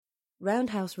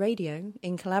Roundhouse Radio,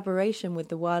 in collaboration with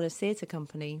the Wireless Theatre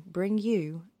Company, bring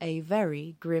you A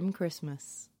Very Grimm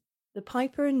Christmas. The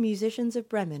Piper and Musicians of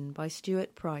Bremen by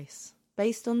Stuart Price,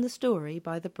 based on the story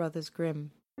by the Brothers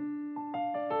Grimm.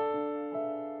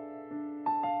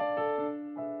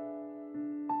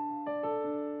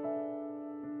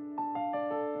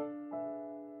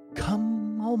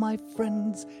 Come, all my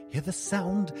friends, hear the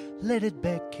sound, let it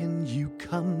beckon you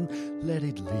come, let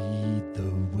it lead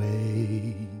the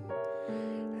way.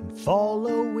 And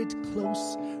follow it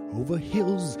close, over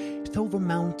hills, over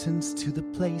mountains, to the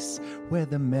place where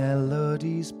the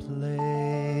melodies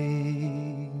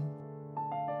play.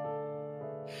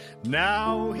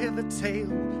 Now hear the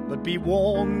tale, but be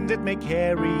warned, it may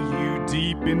carry you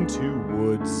deep into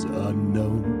woods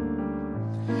unknown.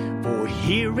 For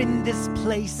here in this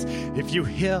place, if you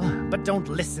hear but don't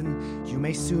listen, you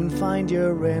may soon find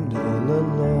your end all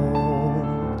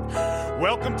alone.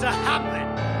 Welcome to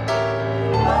Hamlet!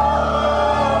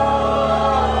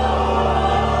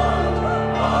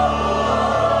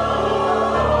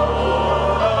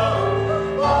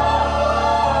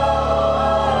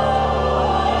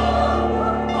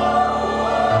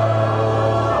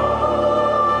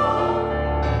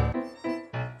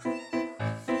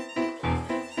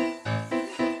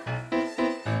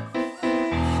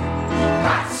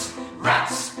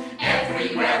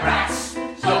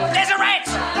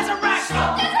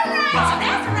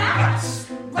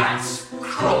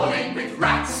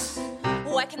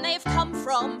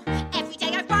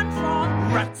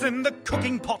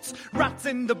 Rats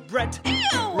in the bread.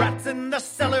 Ew! Rats in the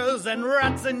cellars and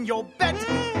rats in your bed.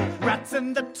 Rats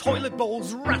in the toilet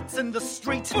bowls, rats in the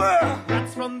street.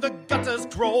 Rats from the gutters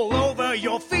crawl over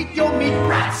your feet. You'll meet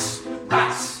rats,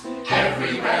 rats,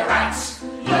 everywhere rats.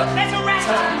 Look, There's a rat!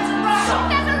 turn,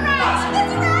 There's a rat!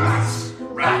 There's a rat! rats,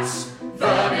 rats,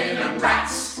 vermin and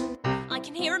rats. I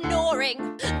can hear him gnawing.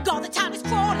 God, the town is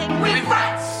crawling With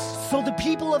rats! So the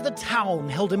people of the town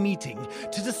held a meeting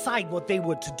to decide what they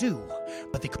were to do,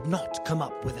 but they could not come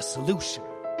up with a solution.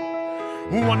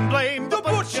 One blamed the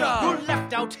butcher who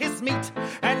left out his meat,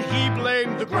 and he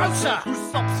blamed the grocer whose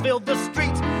sops filled the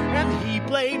street, and he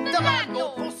blamed the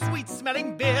landlord for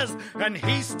sweet-smelling beers, and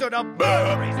he stood up,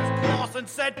 raised his glass and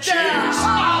said, "Cheers!"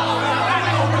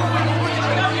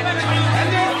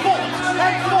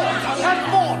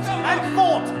 And they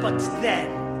fought, but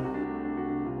then...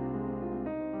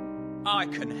 I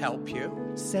can help you,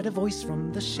 said a voice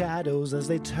from the shadows as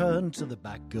they turned to the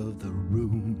back of the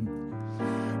room.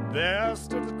 There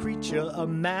stood a creature, a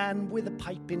man with a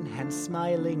pipe in hand,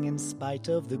 smiling in spite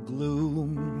of the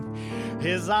gloom.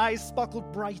 His eyes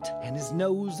sparkled bright, and his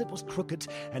nose, it was crooked,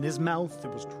 and his mouth,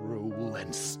 it was cruel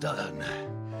and stern.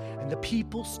 And the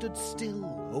people stood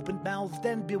still, open-mouthed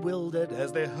and bewildered,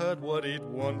 as they heard what he'd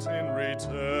want in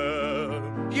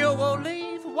return. You will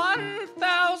leave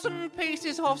 1,000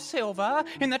 pieces of silver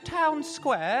in the town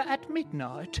square at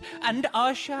midnight, and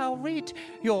I shall rid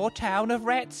your town of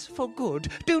rats for good.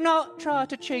 Do not try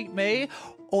to cheat me,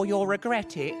 or you'll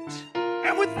regret it.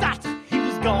 And with that, he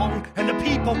was gone, and the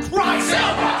people cried,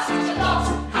 Silver, such a lot,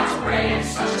 how to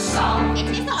raise such a sum. It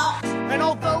is a lot. And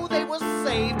although they were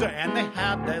saved and they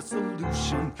had their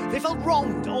solution, they felt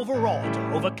wronged, overawed,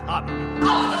 overcome.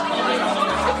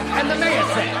 And the mayor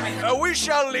said, We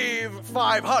shall leave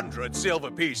 500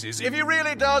 silver pieces. If he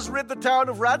really does rid the town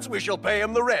of rats, we shall pay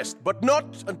him the rest, but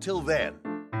not until then.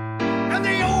 and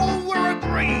they all were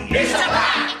agreed. It's a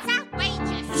lie! It's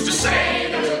outrageous. Who's to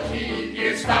say that the king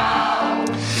is found?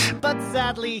 But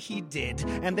sadly he did,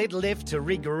 and they'd live to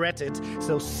regret it.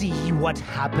 So see what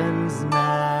happens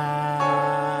now.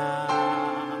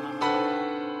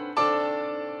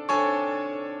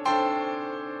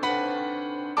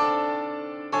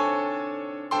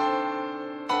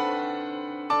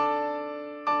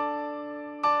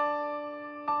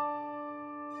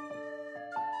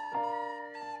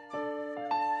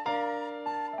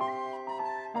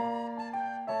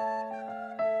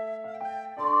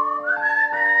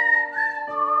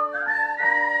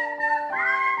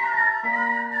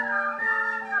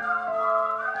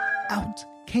 Out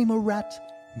came a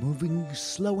rat, moving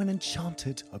slow and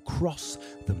enchanted across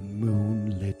the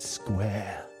moonlit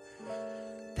square.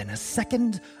 Then a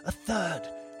second, a third,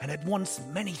 and at once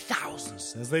many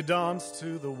thousands as they danced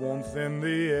to the warmth in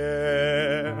the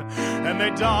air. And they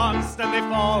danced and they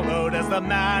followed as the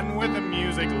man with the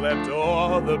music leapt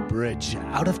o'er the bridge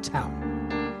out of town.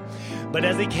 But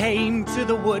as he came to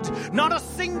the wood, not a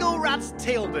single rat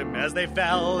tailed him as they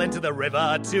fell into the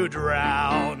river to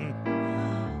drown.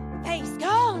 They've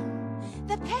gone.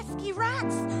 The pesky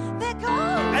rats, they're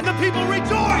gone. And the people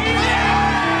rejoiced!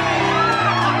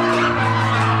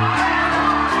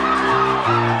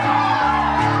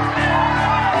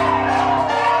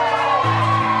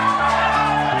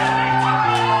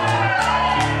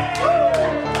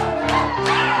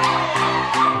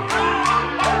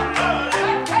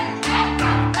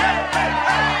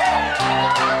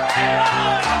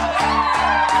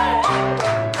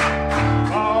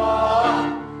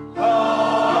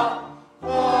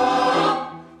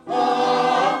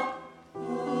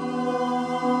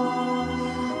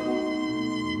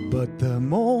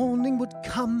 had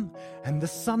come, and the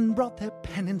sun brought their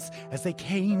pennants as they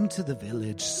came to the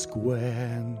village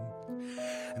square.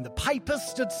 And the piper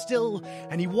stood still,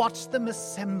 and he watched them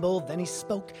assemble. Then he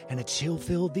spoke, and a chill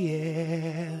filled the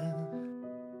air.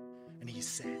 And he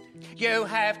said, You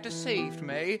have deceived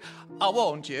me. I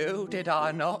warned you, did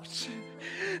I not?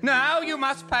 Now you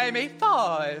must pay me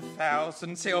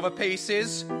 5,000 silver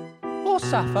pieces, or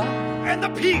suffer. And the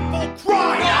people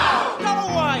cried out, Go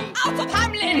away! Out of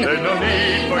Hamlin! There's no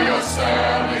need for your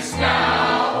service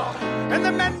now. and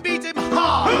the men beat him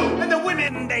hard, and the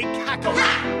women they cackled,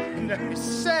 and they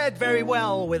said very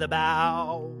well with a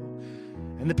bow.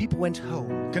 And the people went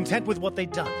home, content with what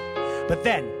they'd done. But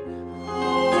then,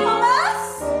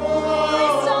 Thomas!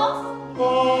 Christoph!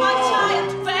 My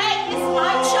child! Where is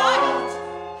my child?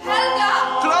 Helga!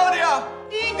 Claudia!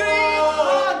 Ingrid!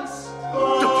 Hans!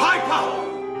 The piper!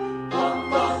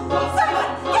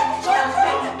 Someone! Get the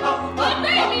children! My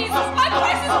babies! My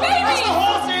precious babies!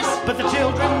 but the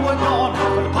children were gone,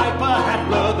 for the piper had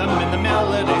lured them, and the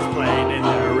melodies played in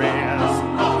their ears.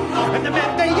 And the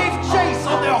men they gave chase,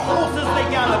 on their horses they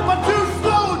galloped, but too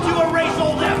slow to erase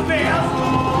all their fears.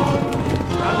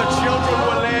 And the children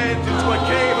were led into a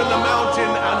cave in the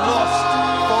mountain and lost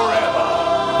forever.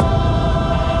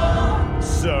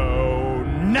 So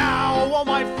now, all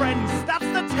my friends, that's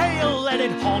the tale. Let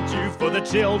it haunt you, for the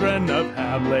children of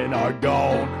Hamlin are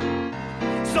gone.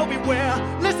 So beware,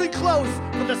 listen close,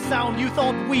 for the sound you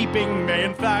thought weeping may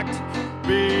in fact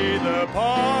be the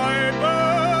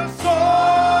piper's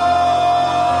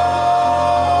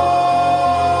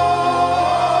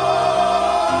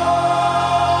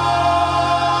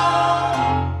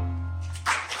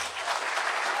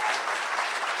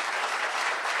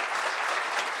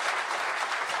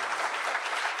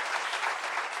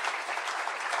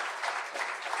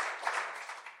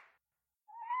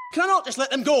Can I not just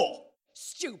let them go?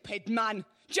 Stupid man.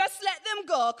 Just let them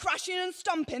go crashing and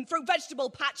stomping through vegetable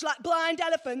patch like blind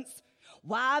elephants.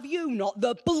 Why have you not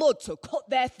the blood to cut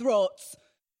their throats?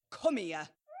 Come here.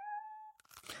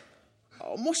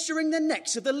 Oh, mustering the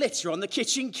necks of the litter on the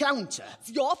kitchen counter.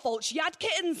 It's your fault she had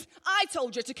kittens. I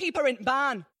told you to keep her in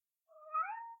barn.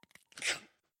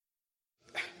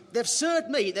 They've served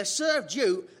me, they've served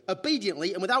you,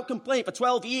 obediently and without complaint for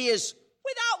 12 years.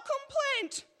 Without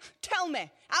complaint. Tell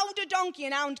me, how do donkey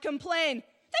and hound complain?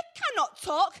 They cannot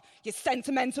talk, you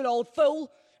sentimental old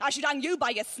fool. I should hang you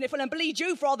by your sniffle and bleed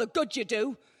you for all the good you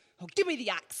do. Oh, give me the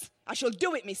axe. I shall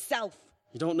do it myself.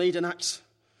 You don't need an axe.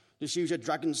 Just use your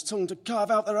dragon's tongue to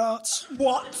carve out their hearts.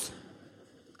 What?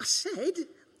 I said,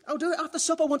 I'll do it after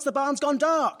supper once the barn's gone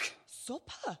dark.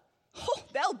 Supper? Oh,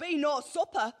 there'll be no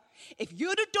supper. If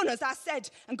you'd have done as I said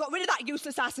and got rid of that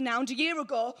useless ass and hound a year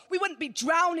ago, we wouldn't be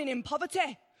drowning in poverty.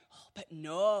 Oh, but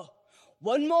no.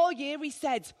 1 more year, he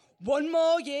said. 1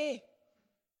 more year.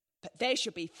 But they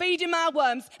should be feeding my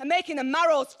worms and making the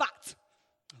marrows fat.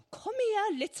 Come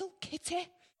here, little kitty.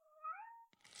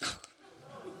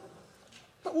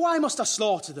 But why must I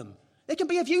slaughter them? They can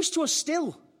be of use to us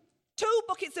still. 2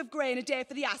 buckets of grain a day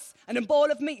for the ass and a bowl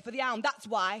of meat for the hound, that's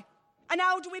why. And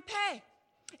how do we pay?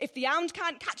 If the hound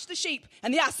can't catch the sheep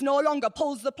and the ass no longer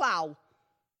pulls the plough.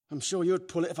 I'm sure you'd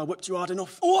pull it if I whipped you hard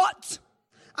enough. What?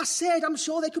 I said I'm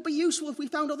sure they could be useful if we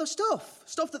found other stuff.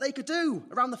 Stuff that they could do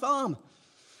around the farm.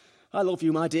 I love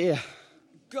you, my dear.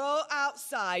 Go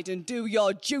outside and do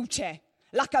your duty,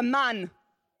 like a man.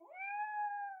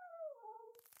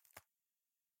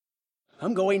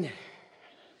 I'm going.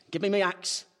 Give me my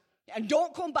axe. And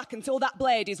don't come back until that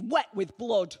blade is wet with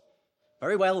blood.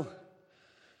 Very well.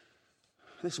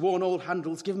 This worn old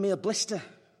handle's given me a blister.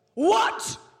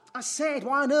 What? I said,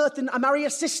 why on earth didn't I marry a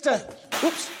sister?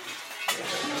 Oops.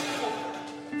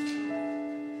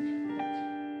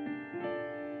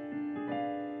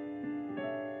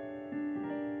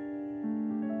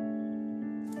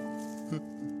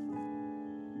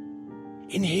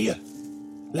 In here.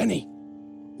 Lenny.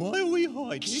 Why are we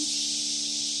hiding?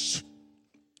 Shh.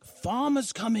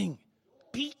 Farmer's coming.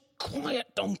 Be quiet,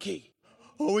 donkey.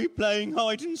 Are we playing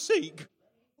hide and seek?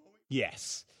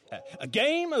 Yes. A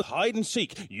game of hide and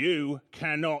seek. You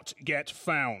cannot get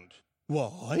found.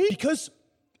 Why? Because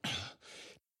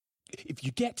if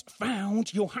you get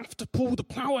found, you'll have to pull the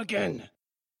plough again.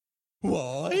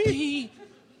 Why? Be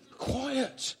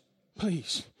quiet.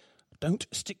 Please, don't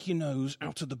stick your nose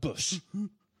out of the bush.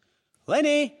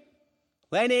 Lenny!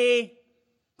 Lenny!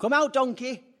 Come out,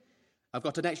 donkey. I've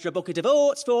got an extra bucket of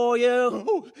oats for you.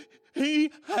 Oh,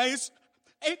 he has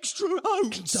extra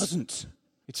oats. He doesn't.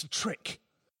 It's a trick.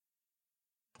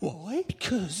 Why?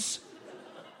 Because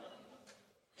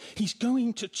he's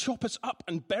going to chop us up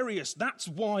and bury us. That's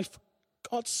why.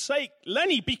 God's sake,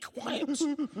 Lenny, be quiet.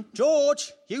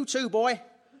 George, you two, boy.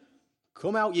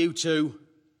 Come out, you two.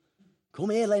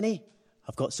 Come here, Lenny.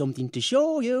 I've got something to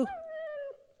show you.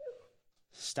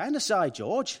 Stand aside,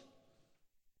 George.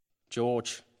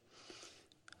 George,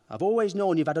 I've always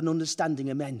known you've had an understanding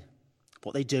of men.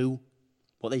 What they do,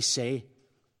 what they say.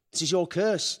 This is your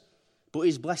curse, but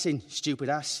his blessing, stupid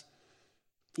ass.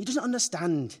 He doesn't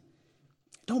understand.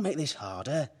 Don't make this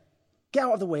harder. Get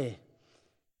out of the way.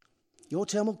 Your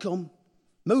turn will come.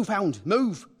 Move, hound,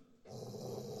 move.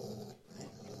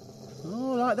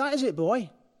 Oh, like that is it, boy?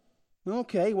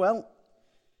 OK, well,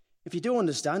 if you do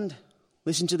understand,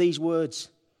 listen to these words.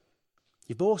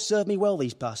 You've both served me well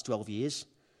these past 12 years.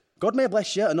 God may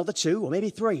bless you another 2 or maybe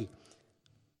 3.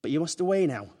 But you must away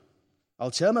now.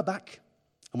 I'll turn my back,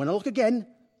 and when I look again,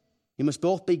 you must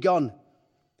both be gone.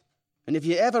 And if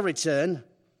you ever return,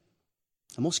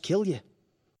 I must kill you.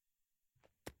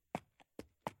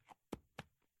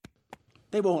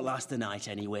 They won't last the night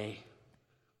anyway.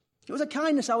 It was a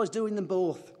kindness I was doing them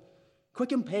both.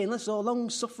 Quick and painless or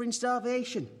long-suffering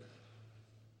starvation.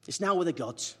 It's now with the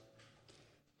gods.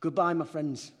 Goodbye, my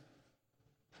friends.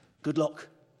 Good luck.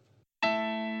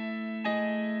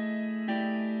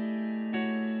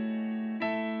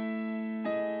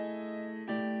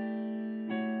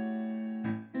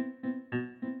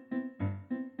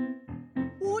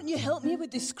 Won't you help me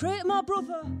with this crate, my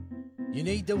brother? You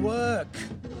need the work.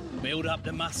 Build up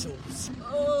the muscles.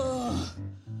 Oh,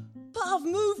 but I've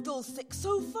moved all 6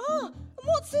 so far. And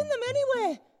what's in them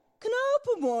anyway? Can I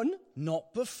open one?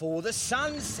 Not before the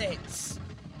sun sets.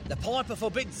 The piper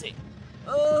forbids it.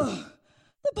 Oh,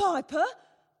 the piper?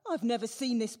 I've never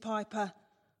seen this piper.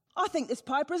 I think this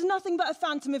piper is nothing but a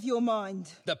phantom of your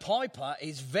mind. The piper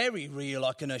is very real,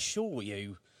 I can assure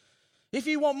you. If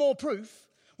you want more proof,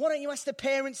 why don't you ask the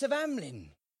parents of Hamlin?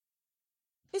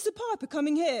 Is the piper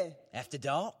coming here? After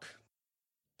dark?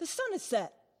 The sun has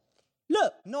set.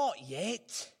 Look. Not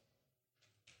yet.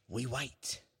 We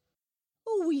wait.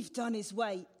 All we've done is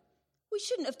wait. We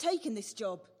shouldn't have taken this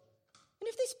job. And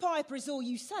if this piper is all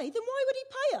you say, then why would he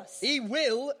pay us? He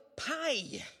will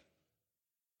pay.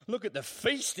 Look at the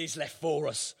feast he's left for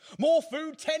us. More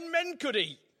food 10 men could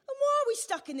eat. And why are we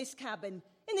stuck in this cabin,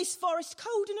 in this forest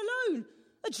cold and alone?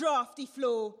 A draughty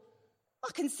floor.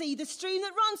 I can see the stream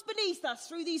that runs beneath us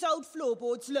through these old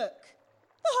floorboards, look.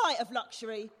 The height of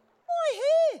luxury. Why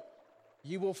here?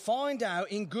 You will find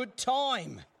out in good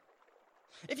time.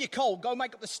 If you're cold, go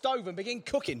make up the stove and begin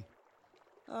cooking.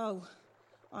 Oh,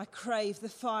 I crave the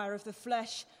fire of the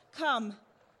flesh. Come.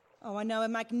 Oh, I know a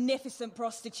magnificent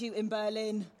prostitute in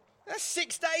Berlin. That's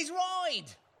 6 days'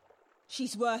 ride.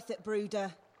 She's worth it,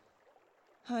 Brooder.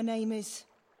 Her name is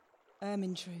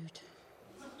Ermintrude.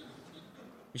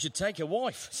 You should take a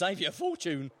wife, save you a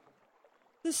fortune.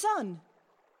 The sun.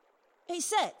 It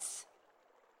sets.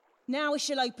 Now we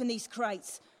shall open these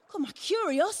crates. God, my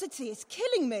curiosity is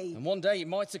killing me. And one day it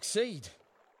might succeed.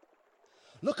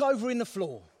 Look over in the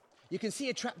floor. You can see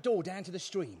a trapdoor down to the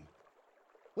stream.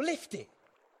 We'll lift it.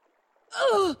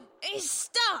 Oh, it's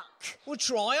stuck. We'll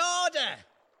try harder.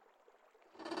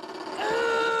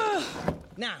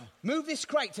 Now, move this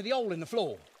crate to the hole in the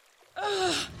floor.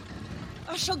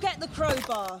 I shall get the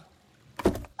crowbar.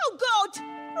 Oh, God!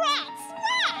 Rats!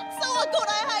 Rats! Oh, God,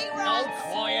 I hate rats!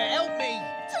 Oh, quiet, help me!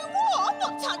 Do what? I'm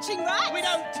not touching rats! We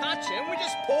don't touch them, we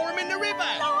just pour them in the river.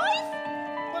 Live?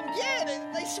 Well, yeah,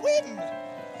 they swim.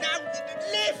 Now,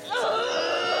 lift!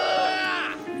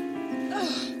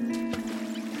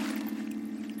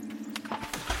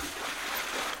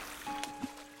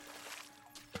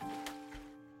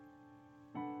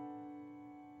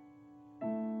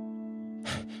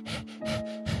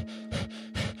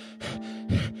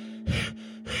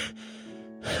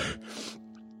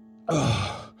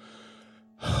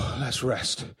 Let's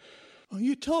rest. Are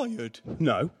you tired?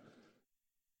 No.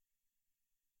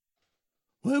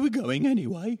 Where are we going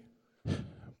anyway?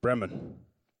 Bremen.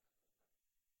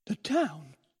 The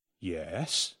town?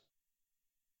 Yes.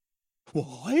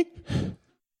 Why?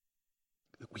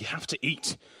 We have to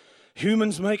eat.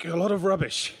 Humans make a lot of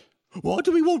rubbish. Why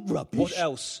do we want rubbish? What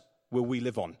else will we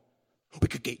live on? We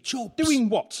could get jobs. Doing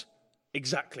what?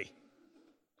 Exactly.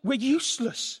 We're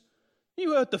useless.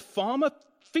 You heard the farmer.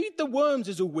 Feed the worms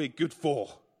is all we're good for.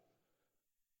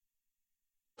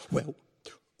 Well,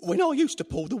 when I used to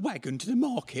pull the wagon to the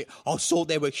market, I saw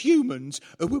there were humans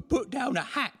who would put down a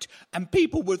hat and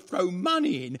people would throw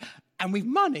money in, and with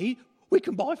money, we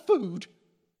can buy food.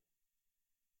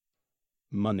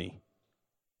 Money?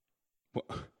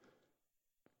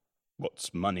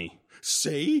 What's money?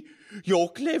 See? You're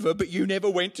clever, but you never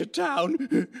went to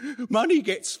town. Money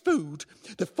gets food.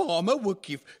 The farmer would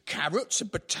give carrots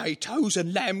and potatoes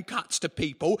and lamb cuts to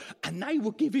people, and they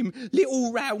would give him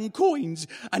little round coins,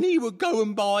 and he would go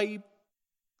and buy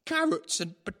carrots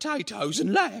and potatoes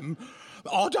and lamb.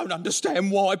 I don't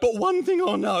understand why, but one thing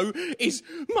I know is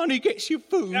money gets you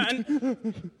food.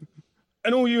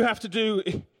 And all you have to do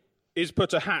is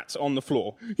put a hat on the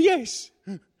floor. Yes.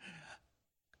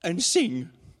 And sing.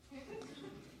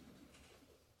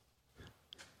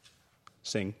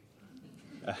 Sing.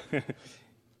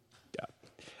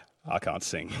 I can't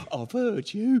sing. I've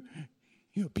heard you.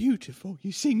 You're beautiful.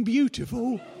 You sing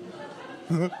beautiful.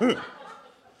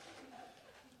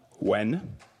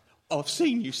 When? I've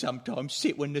seen you sometimes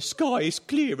sit when the sky is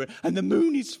clear and the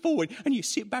moon is falling, and you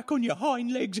sit back on your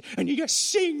hind legs and you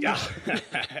just sing.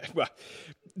 Well,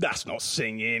 that's not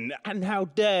singing. And how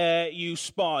dare you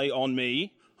spy on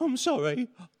me? I'm sorry.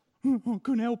 I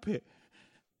couldn't help it.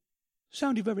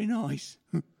 Sounded very nice.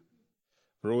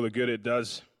 For all the good it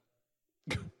does.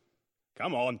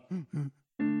 Come on.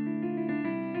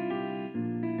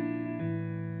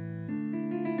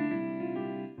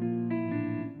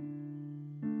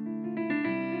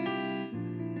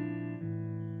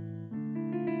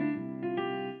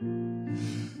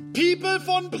 People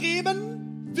von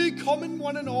Bremen, willkommen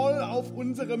one and all auf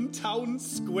unserem Town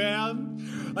Square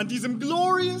an diesem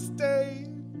glorious day.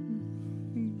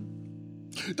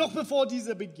 Doch bevor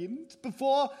dieser beginnt,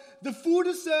 bevor the food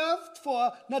is served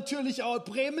for natürlich our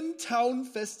Bremen Town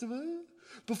Festival,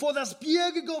 bevor das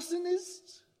Bier gegossen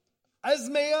ist, als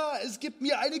Mayor, es gibt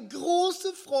mir eine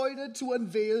große Freude to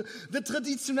unveil the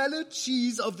traditionelle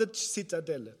cheese of the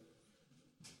Zitadelle.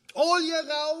 All year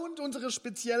round, unsere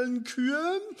speziellen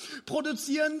Kühe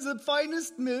produzieren the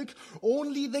finest milk,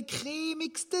 only the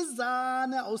cremigste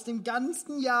Sahne aus dem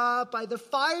ganzen Jahr by the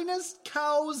finest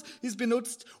cows ist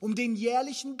benutzt, um den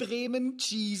jährlichen Bremen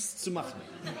Cheese zu machen.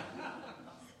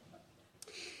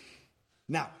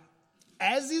 Now,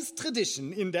 as is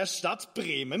tradition in der Stadt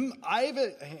Bremen, I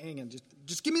will... Hang on,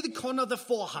 just give me the corner of the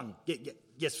Vorhang.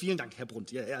 Yes, vielen Dank, Herr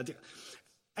Brunt.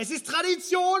 Es ist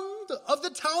Tradition of the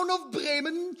town of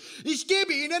Bremen. Ich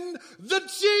gebe Ihnen the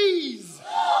cheese.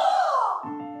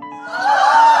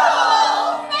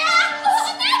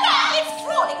 It's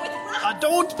crawling with rats.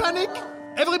 Don't panic.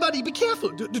 Everybody, be careful.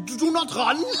 Do not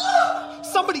run.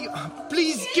 Somebody,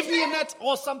 please give me a net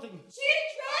or something.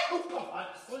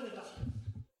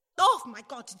 Oh, my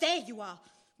God, there you are.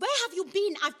 Where have you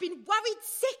been? I've been worried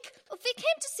sick. Oh, we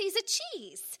came to see the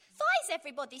cheese. Why is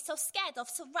everybody so scared of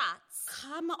the rats?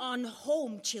 Come on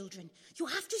home, children. You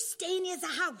have to stay near the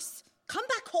house. Come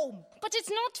back home. But it's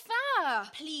not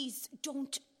fair. Please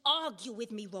don't argue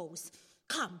with me, Rose.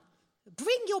 Come,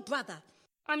 bring your brother.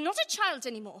 I'm not a child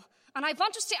anymore, and I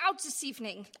want to stay out this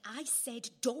evening. I said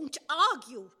don't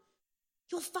argue.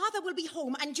 Your father will be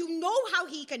home, and you know how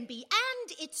he can be,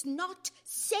 and it's not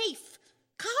safe.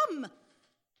 Come.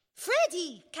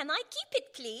 Freddie! Can I keep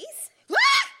it, please?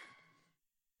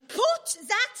 Put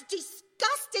that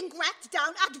disgusting rat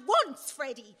down at once,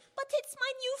 Freddie. But it's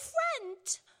my new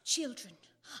friend. Children,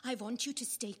 I want you to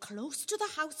stay close to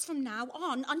the house from now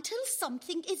on until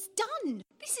something is done.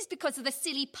 This is because of the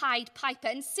silly Pied Piper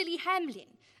and silly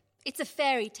Hamlin. It's a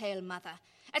fairy tale, Mother.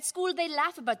 At school, they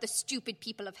laugh about the stupid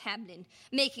people of Hamlin,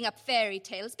 making up fairy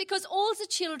tales because all the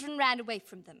children ran away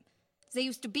from them. They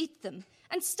used to beat them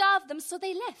and starve them, so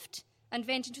they left and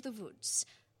went into the woods.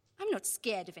 I'm not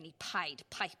scared of any Pied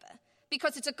Piper,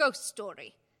 because it's a ghost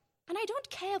story. And I don't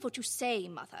care what you say,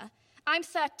 Mother. I'm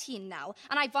 13 now,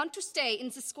 and I want to stay in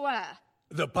the square.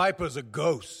 The Piper's a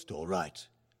ghost, all right.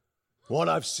 One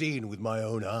I've seen with my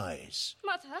own eyes.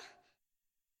 Mother?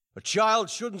 A child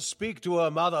shouldn't speak to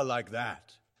her mother like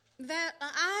that. Well,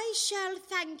 I shall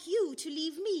thank you to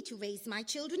leave me to raise my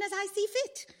children as I see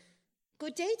fit.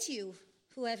 Good day to you,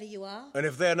 whoever you are. And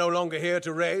if they're no longer here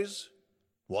to raise,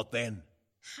 what then?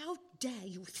 How dare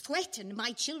you threaten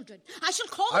my children? I shall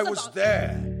call I the was boss.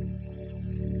 there,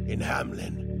 in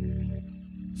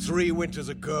Hamlin, 3 winters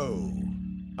ago.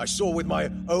 I saw with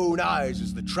my own eyes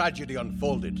as the tragedy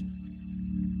unfolded.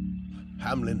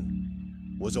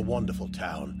 Hamlin was a wonderful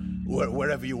town.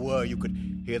 Wherever you were, you could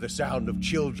hear the sound of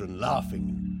children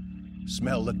laughing,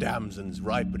 smell the damsons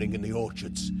ripening in the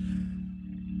orchards.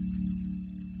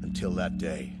 Until that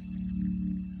day,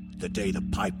 the day the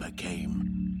Piper came.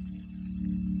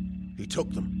 He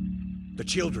took them, the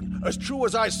children, as true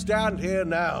as I stand here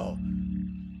now.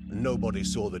 And nobody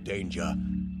saw the danger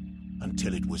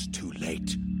until it was too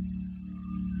late.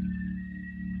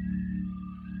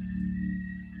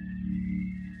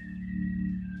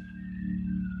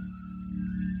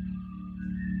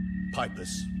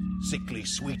 piper's sickly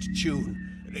sweet tune.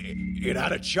 It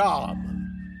had a charm,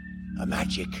 a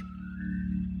magic.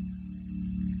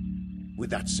 With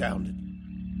that sound,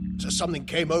 something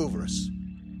came over us,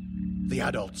 the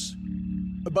adults.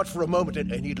 But for a moment,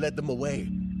 and he'd led them away.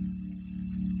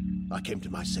 I came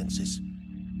to my senses.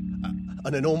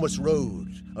 An enormous road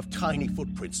of tiny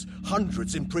footprints,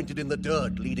 hundreds imprinted in the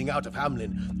dirt leading out of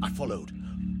Hamlin. I followed,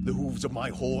 the hooves of my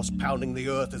horse pounding the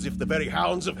earth as if the very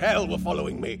hounds of hell were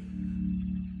following me.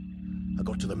 I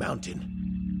got to the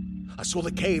mountain. I saw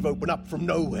the cave open up from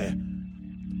nowhere,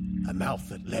 a mouth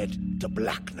that led to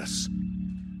blackness.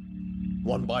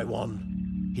 One by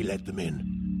one, he led them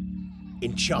in,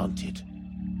 enchanted.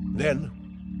 Then,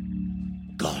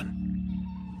 gone,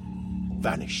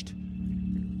 vanished.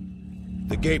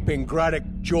 The gaping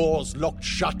granite jaws locked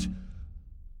shut.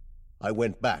 I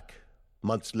went back,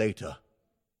 months later,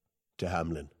 to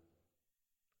Hamlin.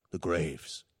 The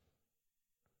graves.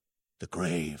 The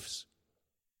graves.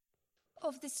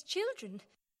 Of these children.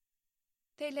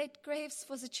 They laid graves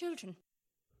for the children.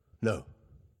 No.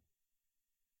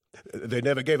 They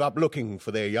never gave up looking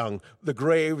for their young. The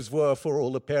graves were for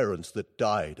all the parents that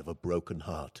died of a broken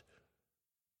heart.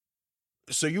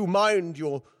 So you mind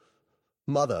your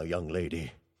mother, young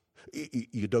lady.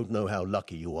 You don't know how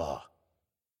lucky you are.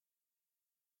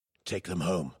 Take them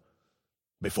home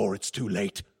before it's too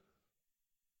late.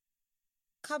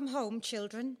 Come home,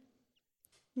 children.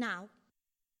 Now.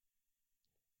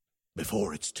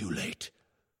 Before it's too late.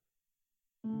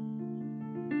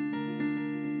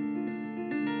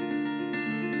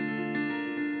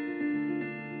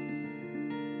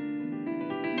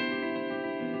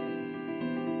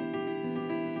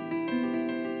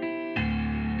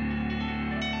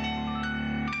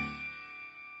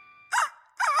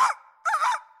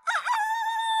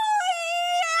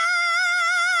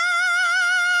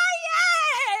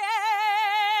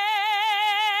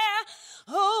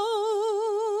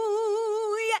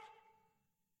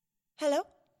 Hello?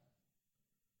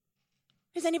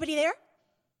 Is anybody there?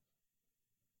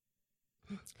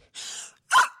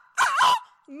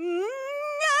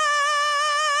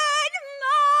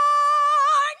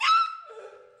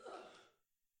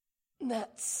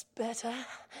 That's better.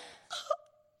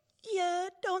 You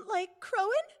don't like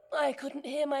crowing? I couldn't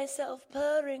hear myself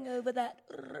purring over that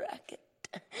racket.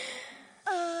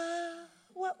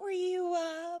 What were you,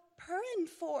 purring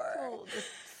for? Oh, the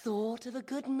thought of a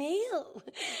good meal.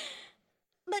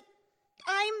 But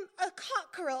I'm a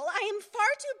cockerel. I am far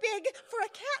too big for a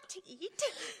cat to eat.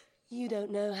 You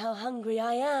don't know how hungry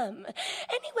I am.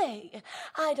 Anyway,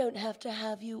 I don't have to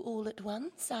have you all at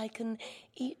once. I can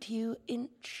eat you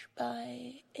inch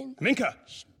by inch. Minka!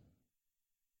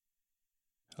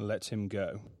 Let him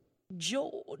go.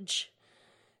 George,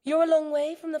 you're a long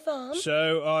way from the farm.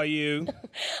 So are you.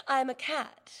 I'm a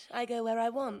cat. I go where I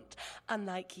want.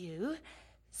 Unlike you,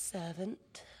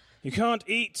 servant. You can't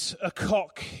eat a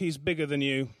cock. He's bigger than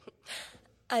you.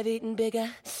 I've eaten bigger.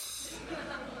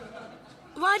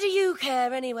 Why do you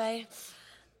care, anyway?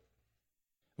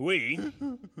 We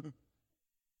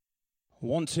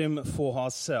want him for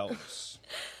ourselves.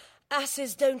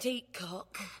 Asses don't eat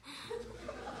cock.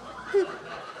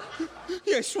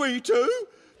 Yes, we do.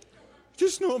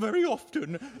 Just not very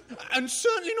often. And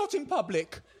certainly not in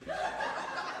public. Do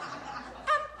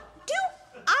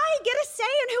I get a say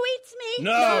in who eats me?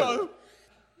 No.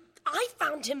 I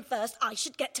found him first. I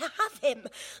should get to have him.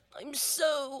 I'm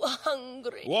so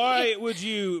hungry. Why would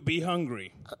you be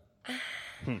hungry?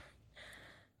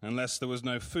 Unless there was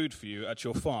no food for you at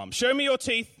your farm. Show me your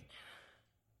teeth.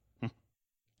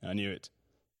 I knew it.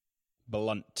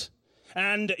 Blunt.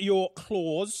 And your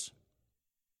claws.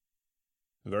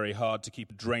 Very hard to keep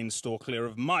a drain store clear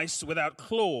of mice without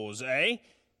claws, eh?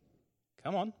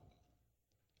 Come on.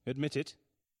 Admit it.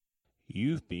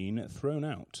 You've been thrown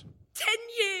out. 10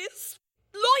 years.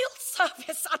 Loyal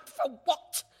service, and for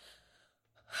what?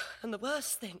 And the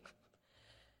worst thing,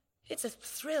 it's a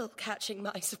thrill catching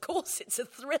mice. Of course it's a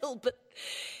thrill, but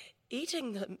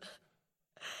eating them,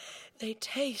 they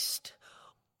taste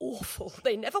awful.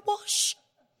 They never wash.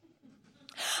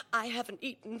 I haven't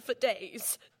eaten for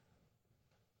days.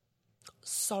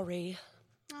 Sorry.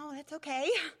 Oh, that's okay.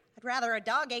 I'd rather a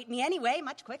dog ate me anyway,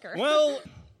 much quicker. Well,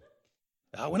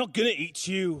 we're not going to eat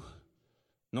you.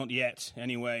 Not yet,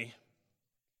 anyway.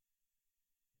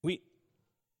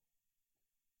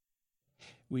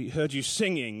 We heard you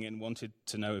singing and wanted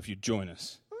to know if you'd join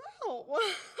us. Oh, well,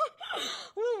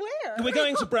 where? We're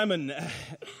going to Bremen.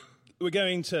 We're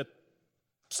going to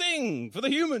sing for the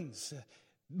humans.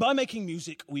 By making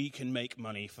music, we can make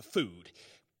money for food.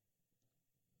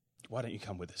 Why don't you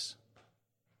come with us?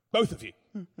 Both of you.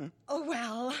 Oh,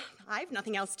 well, I've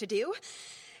nothing else to do.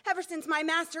 Ever since my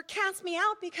master cast me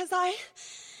out because I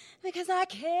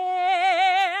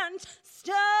can't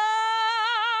stop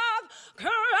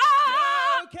crying.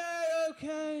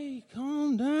 Okay,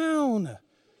 calm down.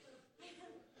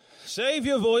 Save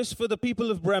your voice for the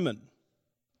people of Bremen.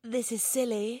 This is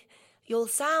silly. You'll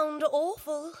sound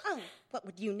awful. Oh, what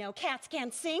would you know? Cats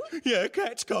can't sing. Yeah,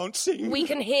 cats can't sing. We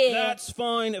can hear. That's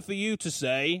fine for you to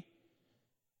say.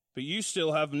 But you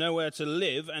still have nowhere to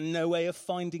live and no way of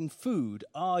finding food.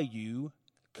 Are you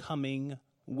coming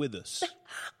with us?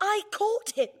 I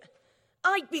caught him.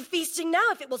 I'd be feasting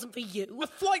now if it wasn't for you. A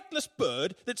flightless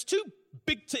bird that's too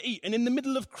big to eat and in the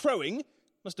middle of crowing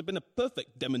must have been a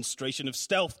perfect demonstration of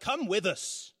stealth. Come with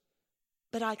us.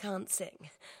 But I can't sing.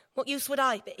 What use would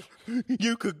I be?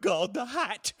 You could guard the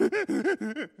hat.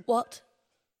 What?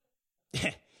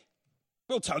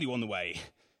 We'll tell you on the way.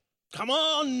 Come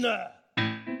on!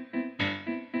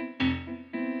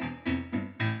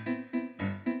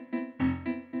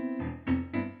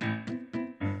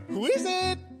 Who is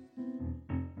it?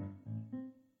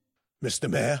 Mr.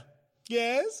 Mayor,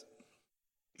 Yes?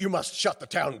 you must shut the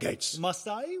town gates. Must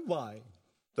I? Why?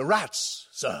 The rats,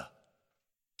 sir.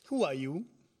 Who are you?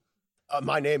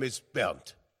 My name is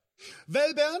Bernd.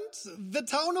 Well, Bernd, the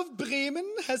town of Bremen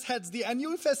has had the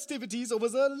annual festivities over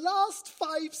the last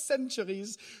 5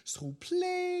 centuries. Through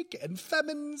plague and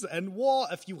famines and war,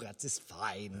 a few rats is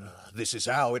fine. This is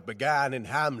how it began in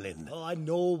Hamlin. Oh, I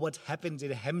know what happened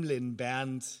in Hamlin,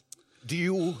 Bernd. Do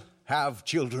you have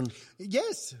children?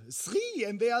 Yes, 3,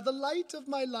 and they are the light of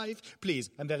my life.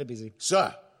 Please, I'm very busy.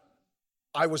 Sir,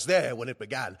 I was there when it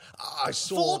began. I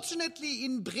saw... Fortunately,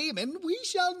 in Bremen, we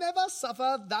shall never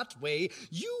suffer that way.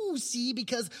 You see,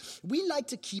 because we like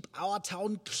to keep our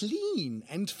town clean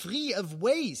and free of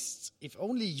waste. If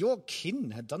only your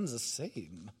kin had done the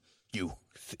same. You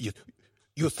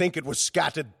think it was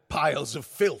scattered piles of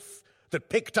filth that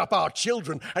picked up our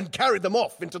children and carried them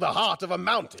off into the heart of a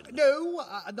mountain? No,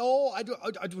 I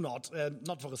do not.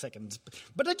 Not for a second.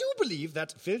 But I do believe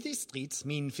that filthy streets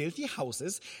mean filthy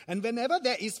houses, and whenever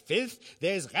there is filth,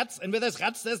 there's rats, and where there's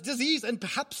rats, there's disease, and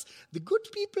perhaps the good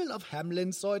people of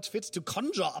Hamlin saw it fit to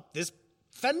conjure up this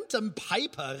phantom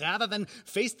piper rather than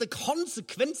face the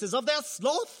consequences of their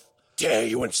sloth. Dare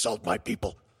you insult my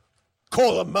people?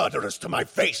 Call them murderers to my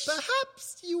face.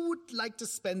 Perhaps you would like to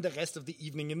spend the rest of the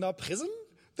evening in our prison?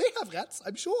 They have rats,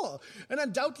 I'm sure,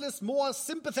 and doubtless more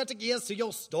sympathetic ears to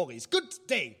your stories. Good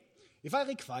day. If I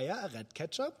require a rat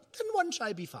catcher, then one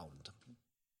shall be found.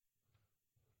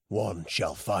 One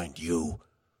shall find you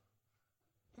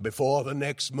before the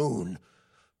next moon,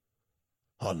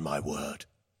 on my word.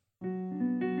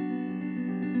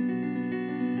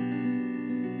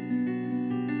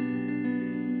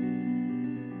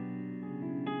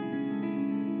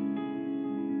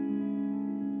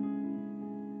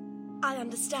 I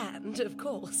understand, of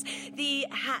course. The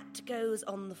hat goes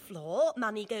on the floor,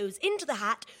 money goes into the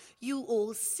hat, you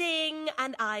all sing,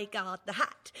 and I guard the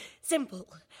hat. Simple.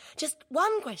 Just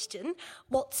one question.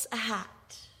 What's a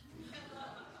hat?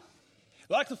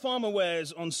 Like the farmer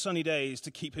wears on sunny days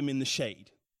to keep him in the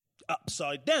shade.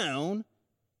 Upside down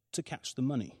to catch the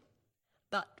money.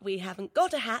 But we haven't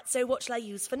got a hat, so what shall I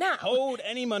use for now? Hold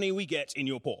any money we get in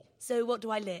your paw. So what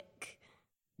do I lick?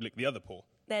 Lick the other paw.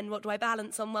 Then what do I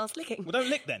balance on whilst licking? Well, don't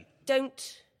lick then.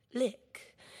 Don't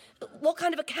lick. What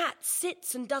kind of a cat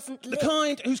sits and doesn't lick? The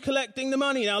kind who's collecting the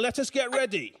money. Now let us get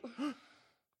ready.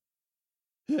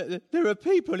 There are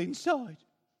people inside.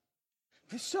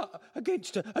 They're sat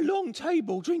against a long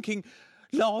table drinking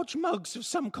large mugs of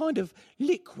some kind of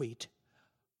liquid,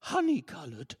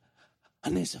 honey-coloured,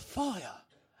 and there's a fire.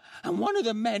 And one of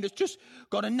the men has just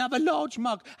got another large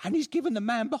mug and he's given the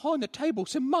man behind the table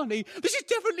some money. This is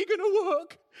definitely going to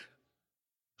work.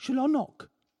 Shall I knock?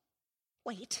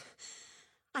 Wait.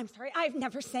 I'm sorry, I've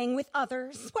never sang with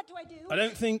others. What do I do? I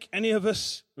don't think any of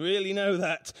us really know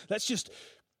that. Let's just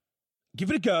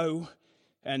give it a go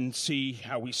and see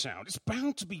how we sound. It's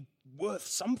bound to be worth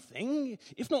something.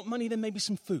 If not money, then maybe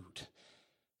some food.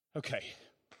 Okay.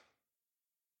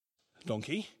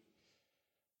 Donkey.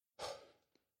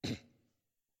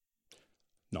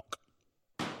 Knock.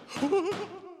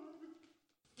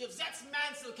 If that's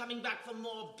Mansell coming back for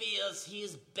more beers, he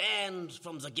is banned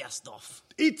from the Gasthof.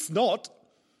 It's not.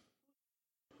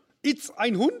 It's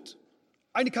ein Hund,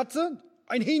 eine Katze,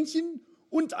 ein Hähnchen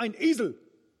und ein Esel.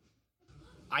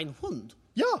 Ein Hund?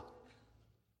 Ja.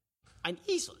 Ein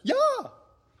Esel? Ja.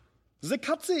 The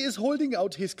Katze is holding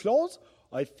out his claws.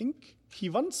 I think he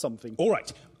wants something. All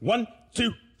right. 1,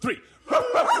 2, 3.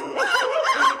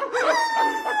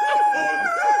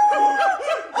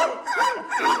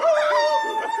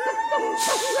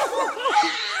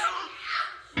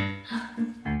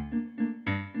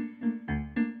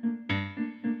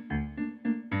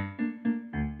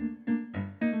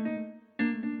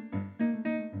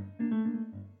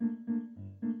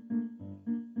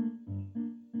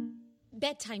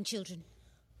 Bedtime, children.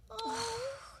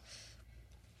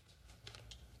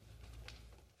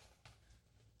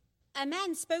 A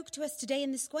man spoke to us today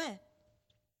in the square.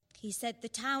 He said the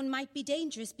town might be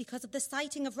dangerous because of the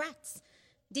sighting of rats.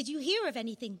 Did you hear of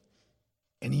anything?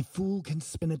 Any fool can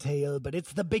spin a tale, but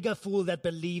it's the bigger fool that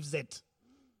believes it.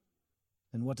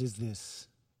 And what is this?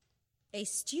 A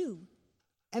stew.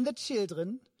 And the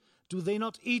children? Do they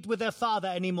not eat with their father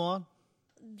anymore?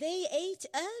 They ate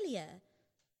earlier.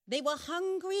 They were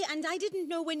hungry, and I didn't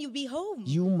know when you'd be home.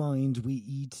 You mind we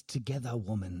eat together,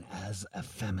 woman, as a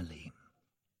family.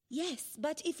 Yes,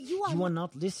 but if you are... You are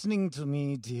not listening to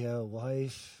me, dear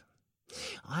wife.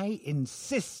 I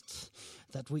insist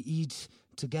that we eat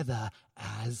together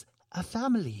as a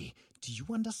family. Do you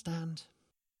understand?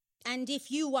 And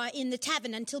if you are in the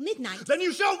tavern until midnight... Then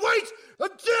you shall wait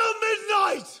until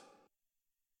midnight!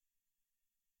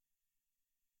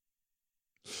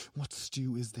 What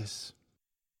stew is this?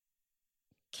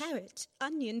 Carrot,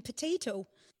 onion, potato.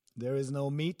 There is no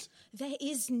meat. There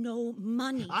is no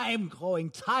money. I'm growing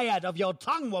tired of your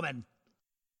tongue, woman.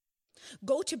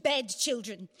 Go to bed,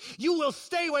 children. You will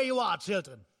stay where you are,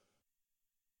 children.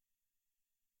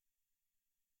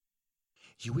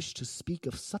 You wish to speak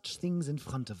of such things in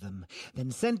front of them,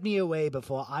 then send me away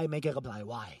before I make a reply.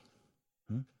 Why?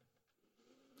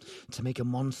 To make a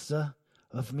monster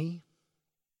of me?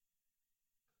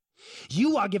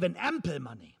 You are given ample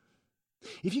money.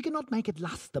 If you cannot make it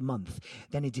last the month,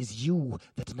 then it is you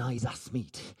that denies us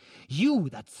meat. You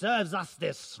that serves us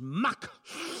this muck.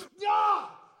 Ah!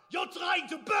 You're trying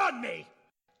to burn me!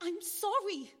 I'm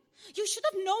sorry. You should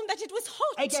have known that it was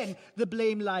hot. Again, the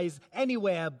blame lies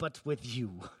anywhere but with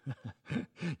you.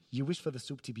 You wish for the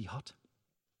soup to be hot?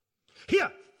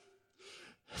 Here!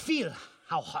 Feel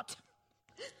how hot.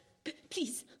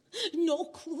 Please. No,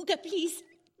 Kruger, please.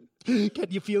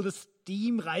 Can you feel the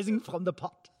steam rising from the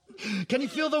pot? Can you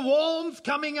feel the warmth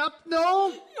coming up? No?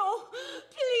 No,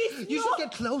 please, You should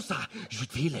get closer. You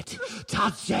should feel it.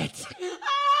 Touch it.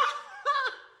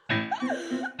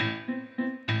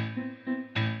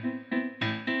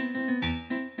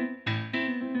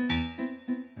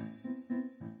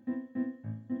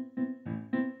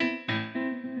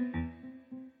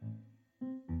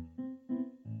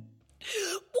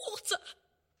 Water!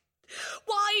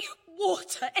 Why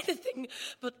water? Anything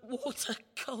but water.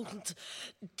 Cold,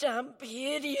 damp,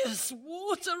 hideous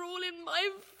water all in my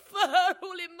fur,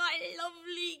 all in my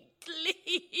lovely,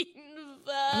 clean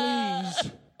fur.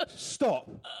 Please, stop.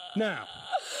 Now.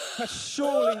 That's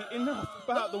surely enough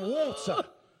about the water.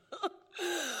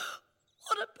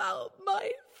 What about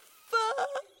my fur?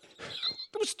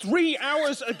 It was 3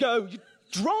 hours ago. You're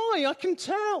dry, I can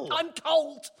tell. I'm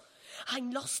cold.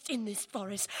 I'm lost in this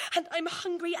forest, and I'm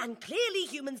hungry, and clearly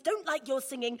humans don't like your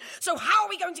singing, so how are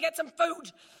we going to get some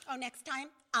food? Oh, next time,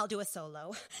 I'll do a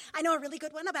solo. I know a really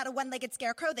good one about a one-legged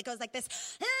scarecrow that goes like this.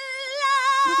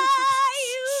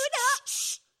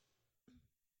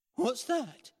 What's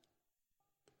that?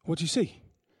 What do you see?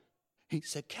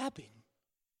 It's a cabin.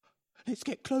 Let's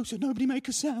get closer, nobody make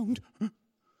a sound.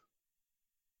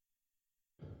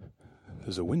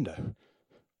 There's a window.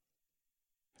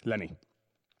 Lenny,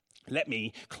 let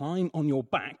me climb on your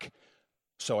back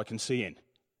so I can see in.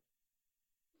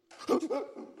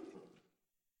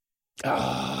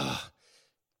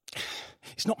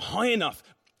 It's not high enough.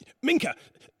 Minka,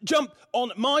 jump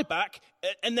on my back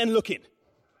and then look in.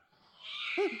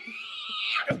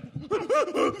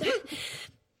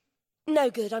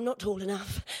 No good, I'm not tall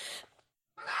enough.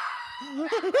 Here,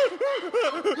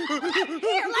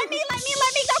 let me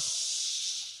go.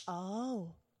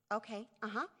 Oh, okay,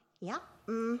 yeah,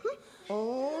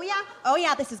 Oh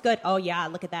yeah, this is good. Oh yeah,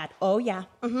 look at that. Oh yeah,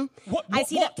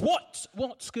 What's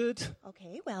good?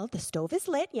 Okay, well, the stove is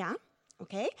lit, yeah,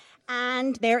 okay,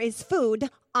 and there is food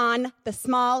on the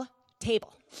small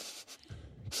table.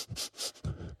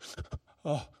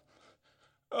 Oh,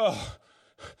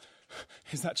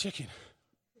 is that chicken?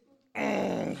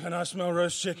 Can I smell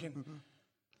roast chicken?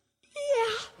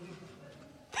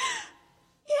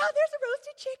 Yeah, there's a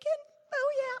roasted chicken.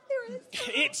 Oh, yeah, there is.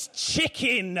 It's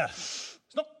chicken. It's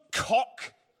not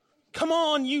cock. Come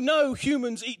on, you know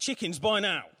humans eat chickens by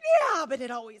now. Yeah, but it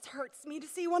always hurts me to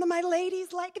see one of my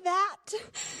ladies like that.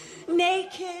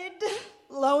 Naked,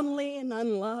 lonely, and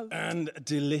unloved. And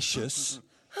delicious.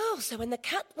 Oh, so when the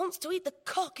cat wants to eat the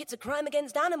cock, it's a crime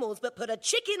against animals, but put a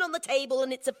chicken on the table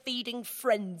and it's a feeding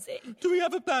frenzy. Do we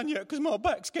have a ban yet? Because my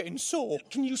back's getting sore.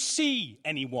 Can you see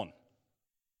anyone?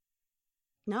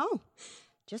 No.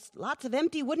 Just lots of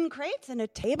empty wooden crates and a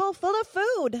table full of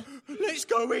food. Let's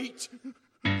go eat.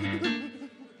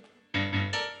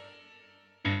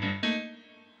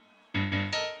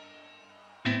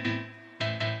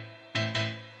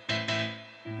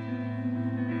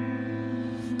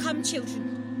 Come,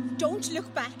 children. Don't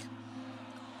look back.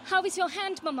 How is your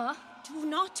hand, Mama? Do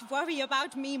not worry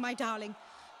about me, my darling.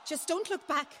 Just don't look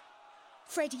back.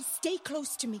 Freddie, stay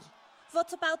close to me.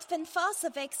 What about when Father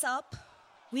wakes up?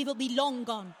 We will be long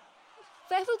gone.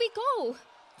 Where will we go?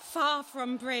 Far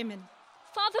from Bremen.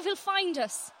 Father will find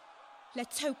us.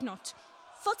 Let's hope not.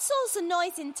 What's all the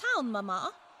noise in town,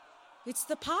 Mama? It's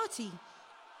the party.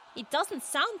 It doesn't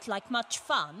sound like much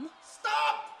fun.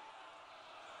 Stop!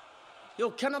 You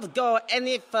cannot go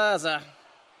any further.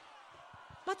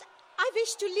 But I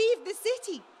wish to leave the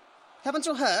city. Haven't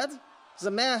you heard?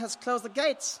 The mayor has closed the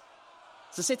gates.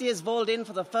 The city is walled in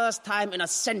for the first time in a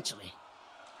century.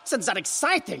 Isn't that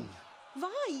exciting?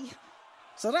 Why?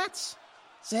 The rats.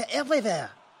 They're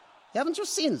everywhere. Haven't you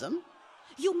seen them?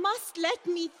 You must let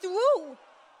me through.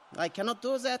 I cannot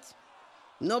do that.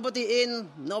 Nobody in,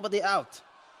 nobody out.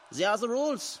 They are the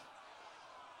rules.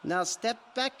 Now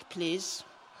step back, please.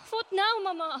 What now,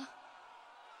 Mama?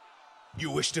 You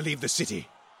wish to leave the city?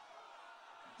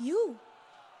 You.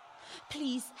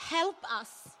 Please help us.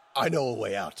 I know a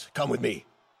way out. Come with me.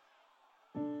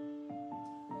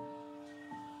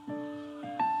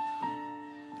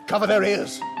 Cover their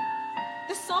ears.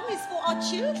 The song is for our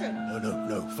children.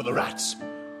 No, for the rats.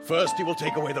 First you will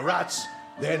take away the rats.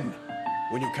 Then,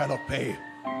 when you cannot pay,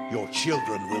 your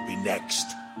children will be next.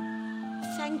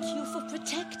 Thank you for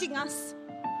protecting us.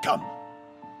 Come.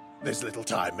 There's little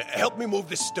time. Help me move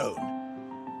this stone.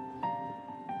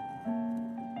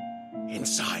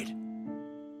 Inside.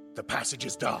 The passage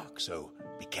is dark, so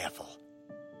be careful.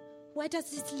 Where does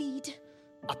this lead?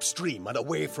 Upstream and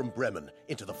away from Bremen,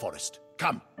 into the forest.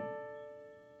 Come.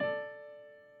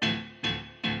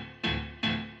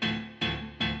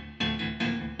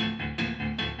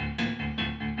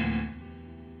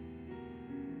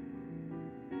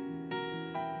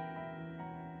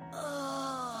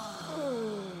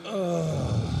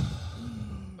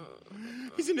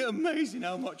 Isn't it amazing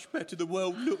how much better the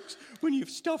world looks when you've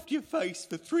stuffed your face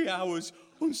for 3 hours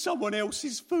on someone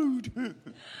else's food?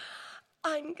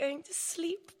 I'm going to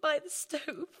sleep by the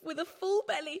stove with a full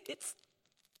belly.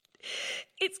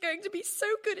 It's going to be so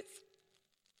good.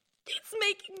 It's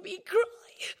making me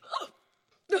cry.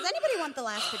 Does anybody want the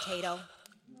last potato?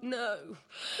 No.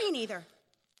 Me neither.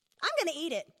 I'm going to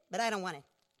eat it, but I don't want it.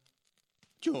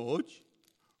 George,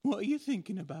 what are you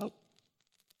thinking about?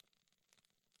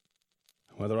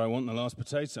 Whether I want the last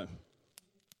potato.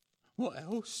 What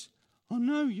else? I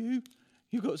know you.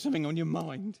 You've got something on your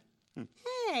mind.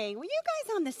 Hey, were you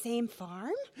guys on the same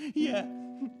farm? Yeah.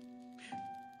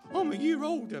 I'm a year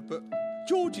older, but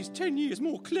George is 10 years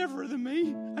more cleverer than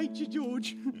me. Ain't you,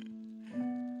 George?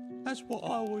 That's what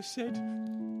I always said.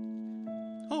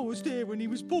 I was there when he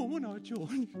was born, wasn't I,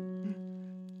 George?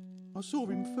 I saw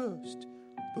him first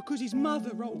because his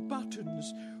mother, old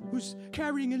Buttons, was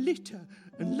carrying a litter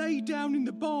and lay down in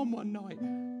the barn one night,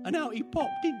 and out he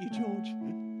popped, didn't you, George?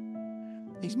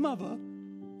 His mother,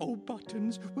 old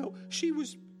Buttons, well, she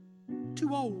was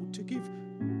too old to give...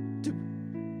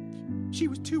 She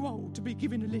was too old to be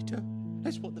given a litter.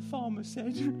 That's what the farmer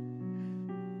said.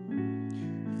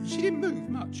 She didn't move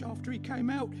much after he came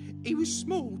out. He was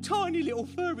small, tiny little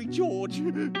furry George.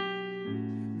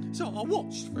 So I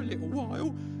watched for a little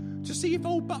while to see if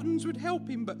old Buttons would help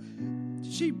him, but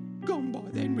she'd gone by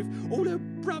then with all her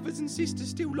brothers and sisters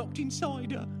still locked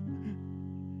inside her.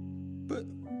 But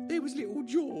there was little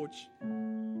George.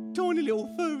 Tiny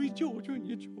little furry George, weren't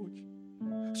you, George?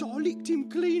 So I licked him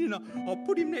clean and I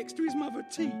put him next to his mother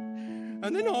tea.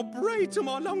 And then I brayed till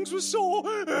my lungs were sore.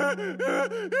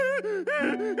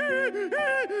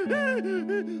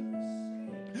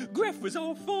 Greff was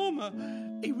our farmer.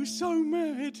 He was so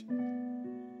mad.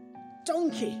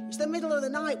 Donkey, it's the middle of the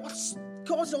night. What's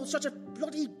caused all such a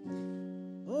bloody...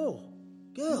 Oh,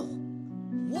 girl.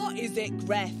 What is it,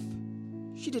 Greff?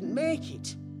 She didn't make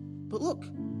it. But look,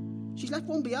 she's left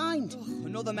one behind. Oh,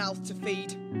 another mouth to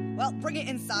feed. Well, bring it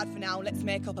inside for now. Let's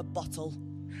make up a bottle.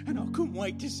 And I couldn't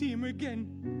wait to see him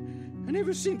again. And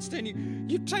ever since then,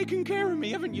 you've taken care of me,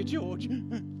 haven't you, George?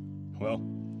 Well,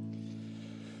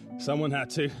 someone had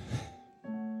to.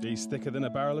 He's thicker than a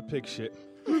barrel of pig shit.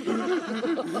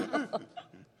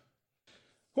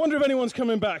 Wonder if anyone's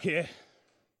coming back here.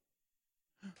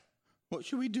 What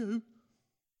shall we do?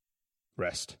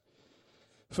 Rest.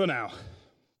 For now.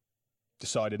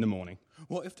 Decide in the morning.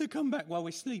 What if they come back while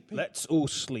we're sleeping? Let's all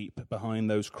sleep behind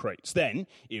those crates. Then,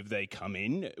 if they come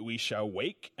in, we shall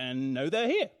wake and know they're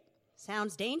here.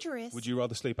 Sounds dangerous. Would you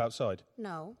rather sleep outside?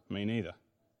 No. Me neither.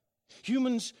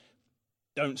 Humans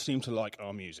don't seem to like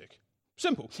our music.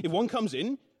 Simple. If one comes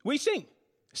in, we sing.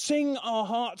 Sing our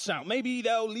hearts out. Maybe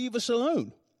they'll leave us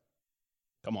alone.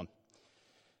 Come on.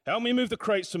 Help me move the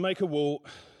crates to make a wall,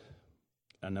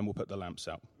 and then we'll put the lamps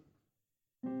out.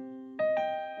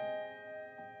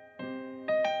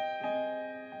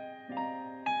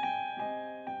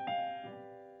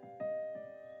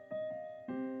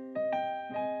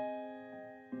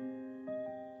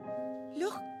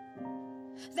 Look,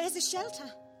 there's a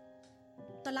shelter.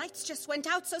 The lights just went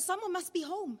out, so someone must be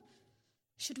home.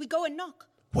 Should we go and knock?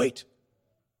 Wait.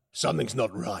 Something's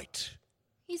not right.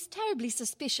 He's terribly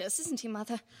suspicious, isn't he,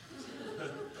 Mother?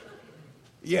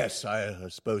 Yes, I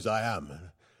suppose I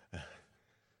am.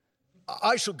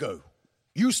 I shall go.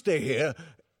 You stay here.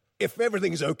 If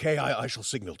everything's okay, I shall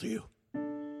signal to you.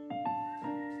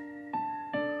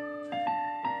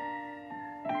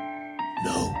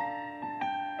 No.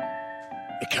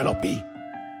 It cannot be.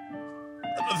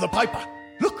 The piper.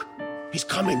 Look! He's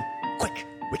coming. Quick!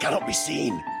 We cannot be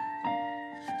seen.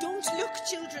 Don't look,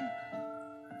 children.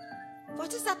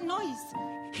 What is that noise?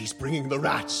 He's bringing the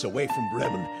rats away from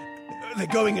Bremen. They're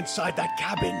going inside that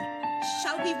cabin.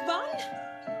 Shall we run?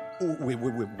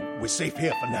 We're safe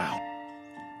here for now.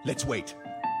 Let's wait.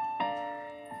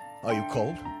 Are you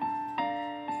cold?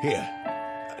 Here,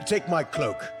 take my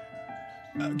cloak.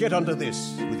 Get under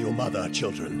this with your mother,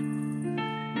 children.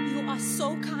 You are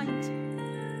so kind.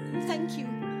 Thank you.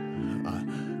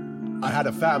 I had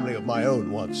a family of my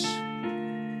own once.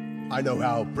 I know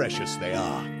how precious they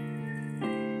are.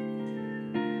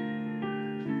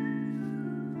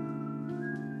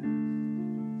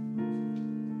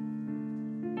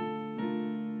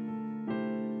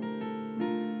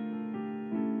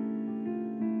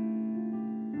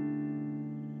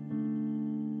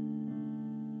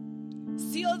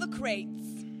 Seal the crates.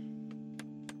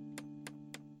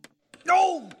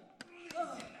 No!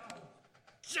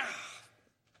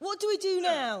 What do we do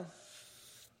now?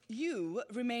 You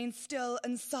remain still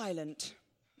and silent.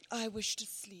 I wish to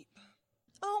sleep.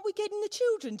 Aren't we getting the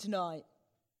children tonight?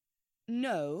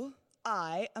 No,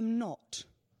 I am not.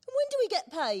 When do we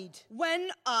get paid?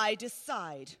 When I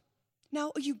decide.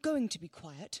 Now, are you going to be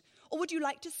quiet? Or would you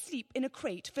like to sleep in a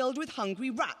crate filled with hungry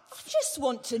rats? I just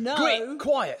want to know. Quick,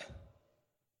 quiet.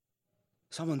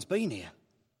 Someone's been here.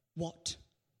 What?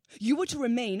 You were to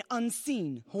remain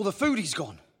unseen. All the food is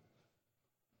gone.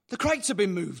 The crates have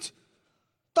been moved.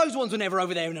 Those ones were never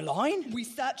over there in a line. We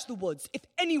search the woods. If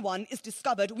anyone is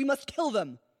discovered, we must kill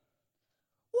them.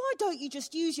 Why don't you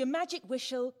just use your magic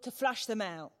whistle to flush them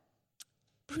out?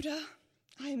 Bruder,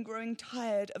 I am growing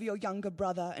tired of your younger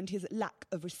brother and his lack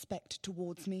of respect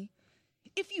towards me.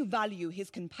 If you value his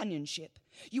companionship,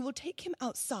 you will take him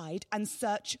outside and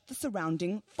search the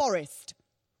surrounding forest.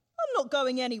 I'm not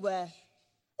going anywhere. And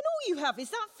all you have is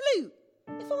that flute.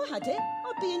 If I had it,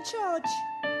 I'd be in charge.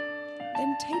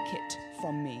 Then take it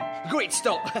from me. Great,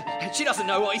 stop. She doesn't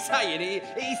know what he's saying.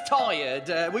 He's tired.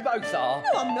 We both are.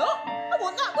 No, I'm not. I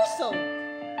want that whistle.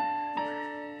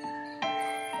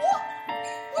 What?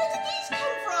 Where did these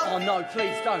come from? Oh, no,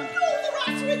 please don't. All the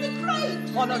rats are in the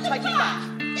crate. Oh, no, take it back.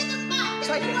 Get them back.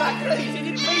 Take it back, please. He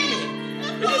didn't mean it.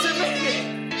 He doesn't mean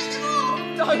it. Get them all.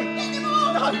 Don't. Get them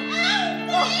all. No.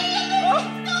 Ow, please,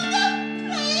 stop them,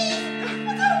 please.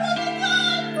 I don't want to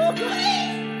die. Oh,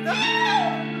 please. No.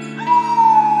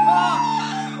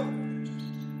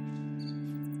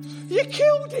 You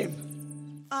killed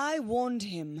him! I warned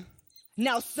him.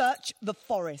 Now search the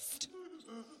forest.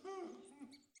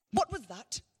 What was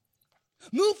that?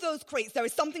 Move those crates. There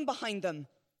is something behind them.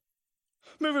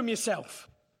 Move them yourself.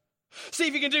 See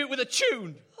if you can do it with a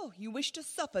tune. Oh, you wish to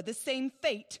suffer the same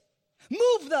fate?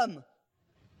 Move them!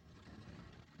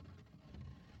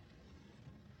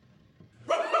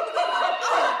 What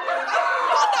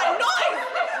that noise?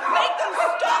 Make them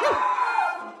stop!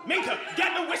 Minka,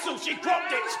 get the whistle! She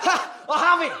dropped it! Ha! I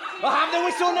have it! I have the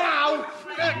whistle now!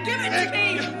 Give it to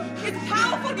me! It's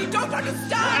powerful, you don't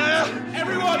understand!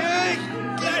 Everyone,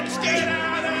 let's get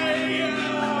out of here!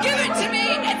 Give it to me!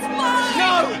 It's mine!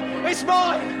 No! It's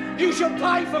mine! You shall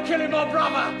pay for killing my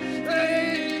brother!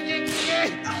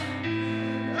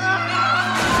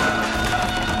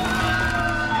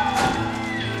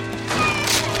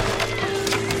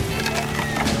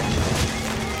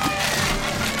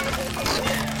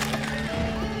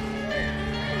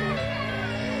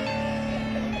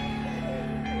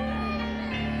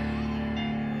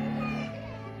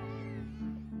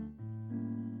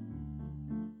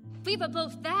 We were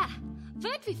both there,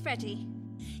 weren't we, Freddie?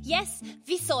 Yes,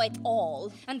 we saw it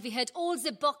all. And we heard all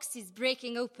the boxes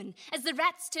breaking open. As the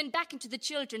rats turned back into the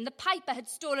children, the piper had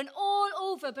stolen all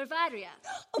over Bavaria.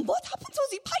 And what happened to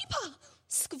the piper?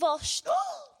 Squashed.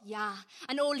 Yeah,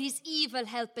 and all his evil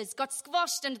helpers got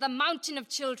squashed under the mountain of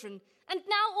children. And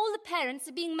now all the parents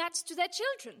are being matched to their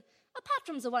children. apart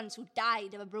from the ones who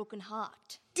died of a broken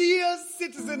heart. Dear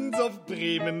citizens of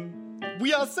Bremen,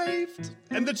 we are saved,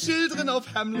 and the children of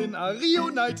Hamlin are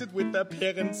reunited with their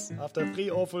parents after 3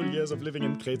 awful years of living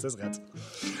in Krezesrat.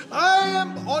 I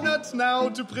am honored now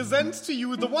to present to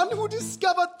you the one who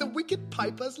discovered the wicked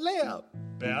piper's lair.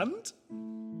 Bernd?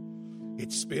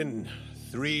 It's been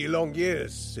 3 long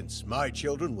years since my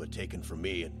children were taken from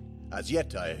me, and as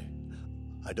yet I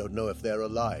don't know if they're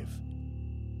alive.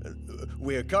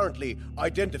 We're currently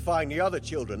identifying the other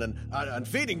children and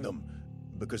feeding them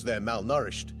because they're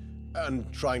malnourished,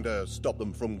 and trying to stop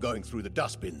them from going through the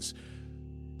dustbins.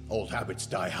 Old habits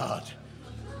die hard.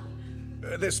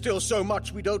 There's still so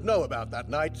much we don't know about that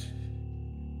night,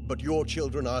 but your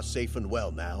children are safe and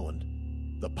well now, and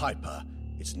the piper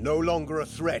is no longer a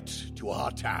threat to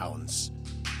our towns.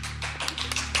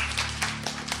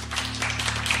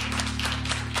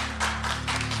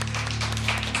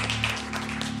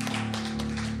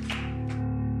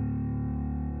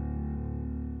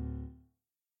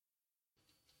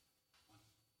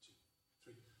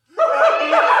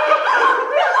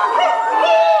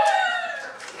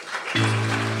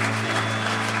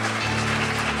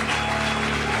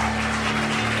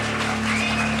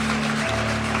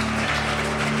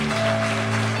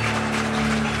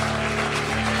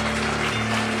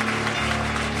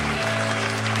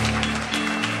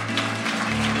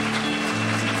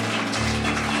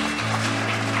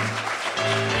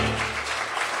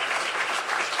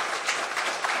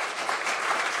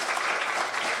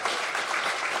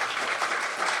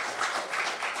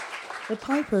 The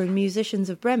Piper and Musicians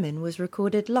of Bremen was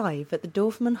recorded live at the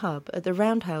Dorfman Hub at the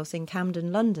Roundhouse in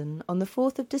Camden, London on the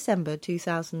 4th of December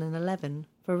 2011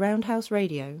 for Roundhouse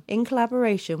Radio in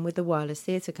collaboration with the Wireless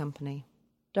Theatre Company.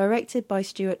 Directed by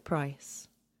Stuart Price.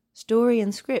 Story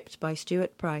and script by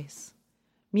Stuart Price.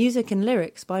 Music and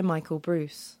lyrics by Michael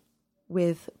Bruce.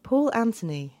 With Paul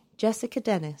Anthony, Jessica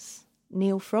Dennis,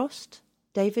 Neil Frost,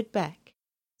 David Beck,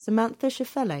 Samantha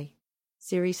Schifele,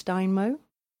 Siri Steinmo,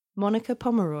 Monica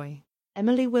Pomeroy,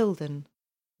 Emily Wilden,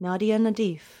 Nadia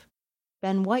Nadif,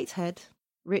 Ben Whitehead,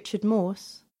 Richard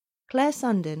Morse, Claire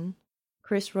Sundin,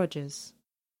 Chris Rogers.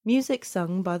 Music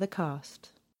sung by the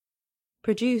cast.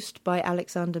 Produced by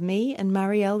Alexander Mee and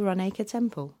Marielle Runacre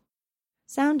Temple.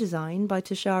 Sound design by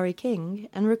Tashari King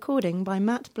and recording by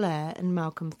Matt Blair and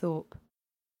Malcolm Thorpe.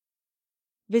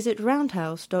 Visit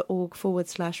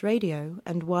roundhouse.org/radio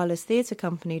and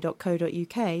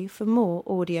wirelesstheatrecompany.co.uk for more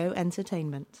audio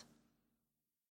entertainment.